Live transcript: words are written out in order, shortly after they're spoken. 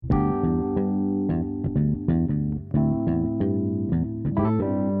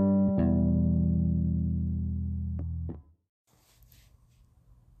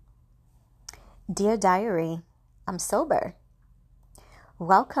Dear Diary, I'm sober.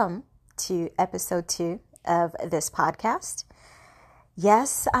 Welcome to episode 2 of this podcast.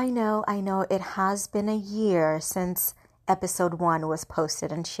 Yes, I know it has been a year since episode 1 was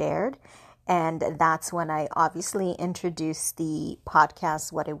posted and shared. And that's when I obviously introduced the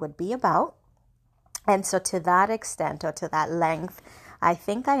podcast, what it would be about. And so to that extent or to that length, I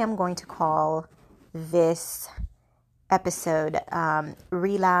think I am going to call this episode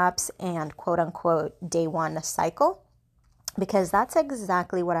relapse and quote unquote day 1 cycle, because that's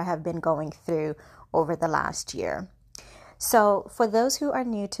exactly what I have been going through over the last year. So for those who are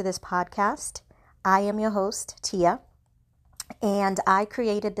new to this podcast, I am your host, Tia, and I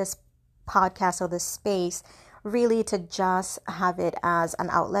created this podcast or this space really to just have it as an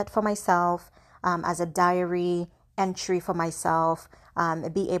outlet for myself, as a diary entry for myself,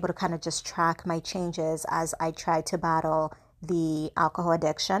 be able to kind of just track my changes as I try to battle the alcohol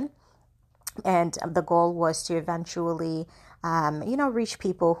addiction. And the goal was to eventually, reach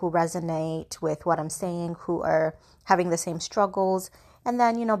people who resonate with what I'm saying, who are having the same struggles, and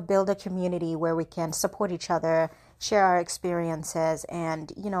then, build a community where we can support each other, share our experiences,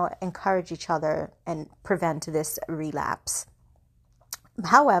 and, encourage each other and prevent this relapse.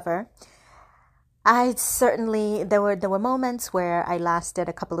 However, there were moments where I lasted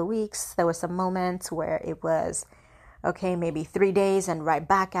a couple of weeks. There were some moments where it was, okay, maybe 3 days and right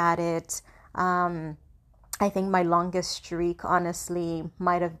back at it. I think my longest streak, honestly,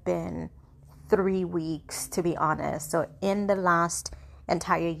 might have been 3 weeks, to be honest. So in the last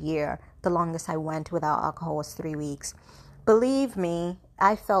entire year, the longest I went without alcohol was 3 weeks. Believe me,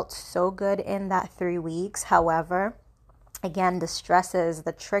 I felt so good in that 3 weeks. However, again, the stresses,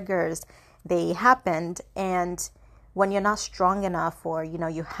 the triggers, they happened. And when you're not strong enough, or,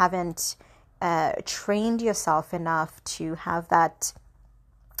 you haven't trained yourself enough to have that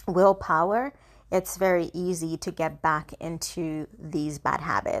willpower, it's very easy to get back into these bad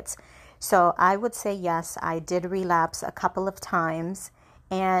habits. So I would say, yes, I did relapse a couple of times.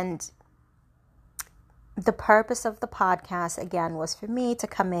 And the purpose of the podcast, again, was for me to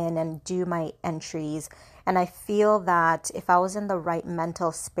come in and do my entries. And I feel that if I was in the right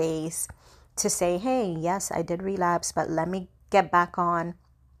mental space to say, hey, yes, I did relapse, but let me get back on,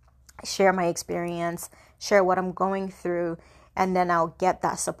 share my experience, share what I'm going through, and then I'll get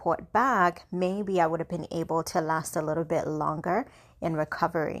that support back, maybe I would have been able to last a little bit longer in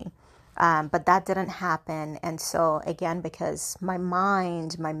recovery. But that didn't happen. And so again, because my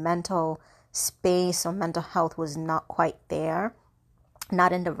mind, my mental space or mental health was not quite there,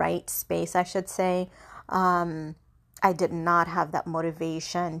 not in the right space, I should say, I did not have that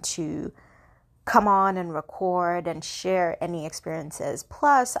motivation to come on and record and share any experiences.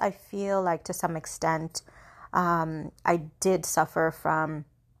 Plus, I feel like to some extent, I did suffer from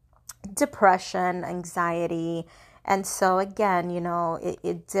depression, anxiety. And so again,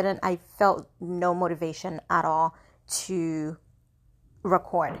 I felt no motivation at all to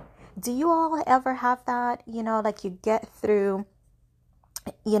record. Do you all ever have that? Like you get through,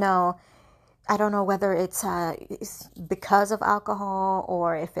 I don't know whether it's because of alcohol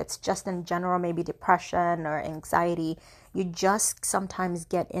or if it's just in general, maybe depression or anxiety. You just sometimes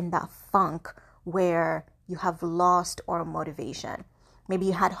get in that funk where you have lost all motivation. Maybe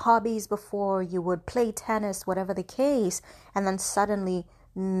you had hobbies before, you would play tennis, whatever the case, and then suddenly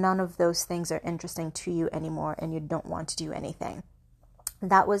none of those things are interesting to you anymore and you don't want to do anything.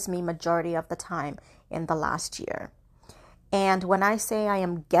 That was me majority of the time in the last year. And when I say I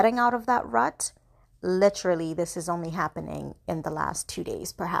am getting out of that rut, literally this is only happening in the last 2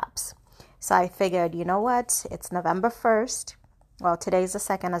 days, perhaps. So I figured, you know what? It's November 1st. Well, today's the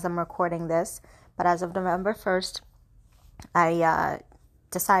 2nd as I'm recording this, but as of November 1st, I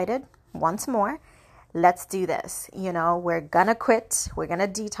decided once more, let's do this. We're gonna quit, we're gonna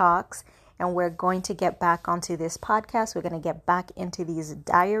detox, and we're going to get back onto this podcast. We're gonna get back into these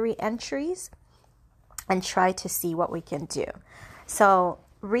diary entries and try to see what we can do. So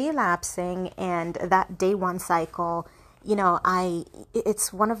relapsing and that day 1 cycle,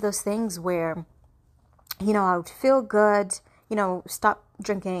 it's one of those things where, I would feel good, stop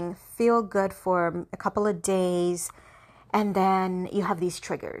drinking, feel good for a couple of days, and then you have these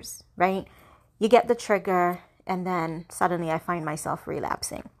triggers, right? You get the trigger, and then suddenly I find myself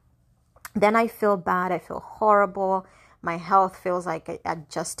relapsing. Then I feel bad, I feel horrible, my health feels like I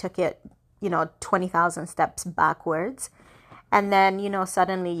just took it 20,000 steps backwards. And then,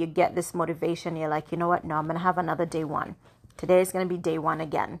 suddenly you get this motivation. You're like, you know what? No, I'm going to have another day 1. Today is going to be day 1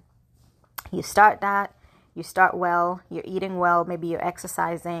 again. You start that. You start well. You're eating well. Maybe you're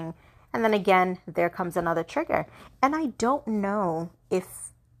exercising. And then again, there comes another trigger. And I don't know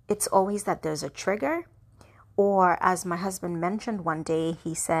if it's always that there's a trigger. Or as my husband mentioned one day,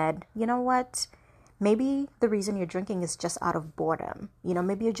 he said, you know what? Maybe the reason you're drinking is just out of boredom.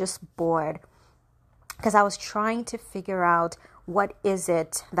 Maybe you're just bored. Because I was trying to figure out what is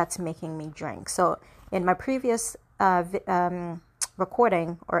it that's making me drink. So in my previous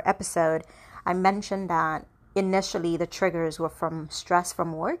recording or episode, I mentioned that initially the triggers were from stress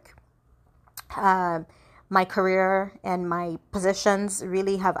from work. My career and my positions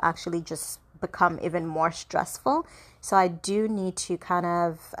really have actually just become even more stressful. So I do need to kind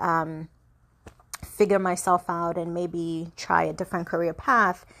of figure myself out and maybe try a different career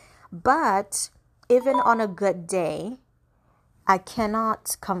path. But even on a good day, I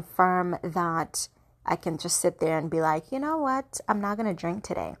cannot confirm that I can just sit there and be like, you know what, I'm not going to drink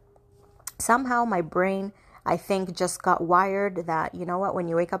today. Somehow my brain, I think, just got wired that, you know what, when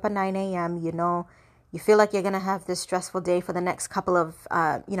you wake up at 9 a.m., you feel like you're going to have this stressful day for the next couple of,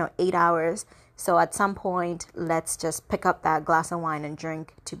 8 hours. So at some point, let's just pick up that glass of wine and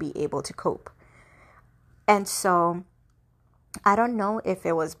drink to be able to cope. And so I don't know if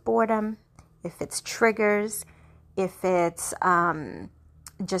it was boredom, if it's triggers, if it's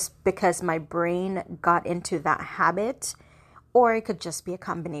just because my brain got into that habit, or it could just be a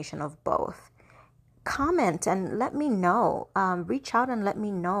combination of both. Comment and let me know. Reach out and let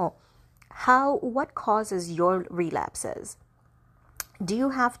me know what causes your relapses. Do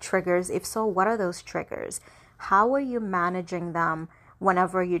you have triggers? If so, what are those triggers? How are you managing them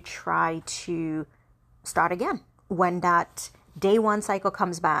whenever you try to start again? When that day one cycle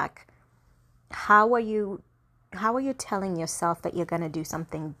comes back, how are you telling yourself that you're going to do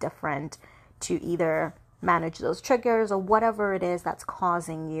something different to either manage those triggers or whatever it is that's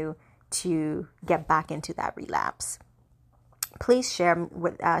causing you to get back into that relapse? Please share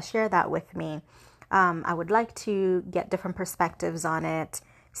that with me. I would like to get different perspectives on it,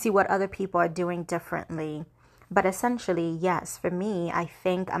 see what other people are doing differently. But essentially, yes, for me, I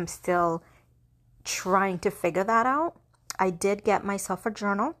think I'm still trying to figure that out. I did get myself a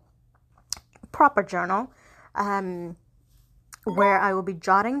journal, proper journal, where I will be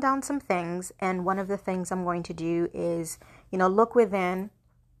jotting down some things. And one of the things I'm going to do is, look within,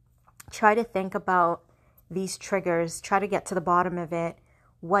 try to think about these triggers, try to get to the bottom of it.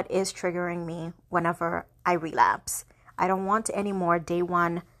 What is triggering me whenever I relapse? I don't want any more day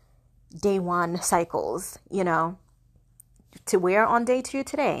one cycles, to we're on day 2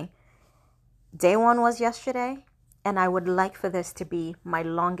 today. Day 1 was yesterday, and I would like for this to be my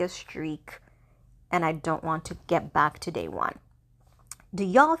longest streak, and I don't want to get back to day 1. Do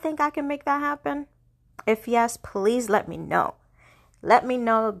y'all think I can make that happen? If yes, please let me know. Let me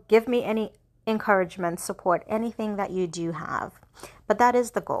know. Give me any encouragement, support, anything that you do have. But that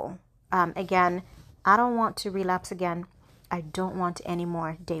is the goal. Again, I don't want to relapse again. I don't want any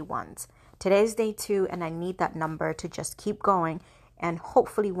more day 1s. Today's day 2, and I need that number to just keep going. And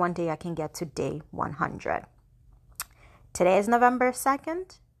hopefully one day I can get to day 100. Today is November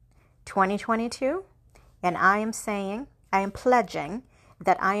 2nd, 2022. And I am pledging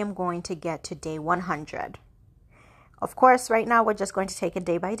that I am going to get to day 100. Of course, right now we're just going to take it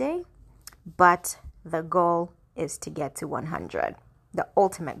day by day. But the goal is to get to 100. The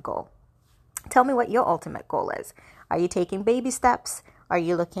ultimate goal. Tell me what your ultimate goal is. Are you taking baby steps? Are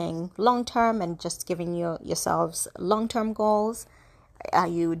you looking long-term and just giving yourselves long-term goals? Are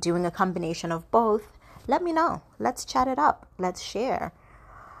you doing a combination of both? Let me know. Let's chat it up. Let's share.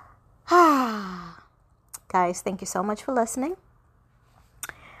 Guys, thank you so much for listening.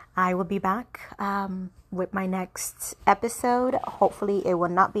 I will be back with my next episode. Hopefully it will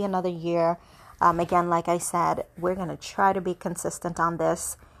not be another year. Again, like I said, we're going to try to be consistent on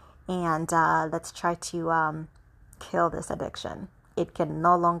this. And let's try to kill this addiction. It can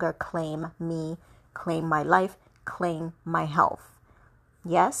no longer claim me, claim my life, claim my health.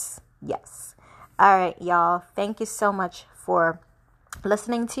 Yes? Yes. All right, y'all. Thank you so much for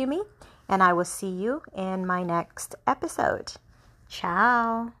listening to me. And I will see you in my next episode.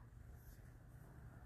 Ciao.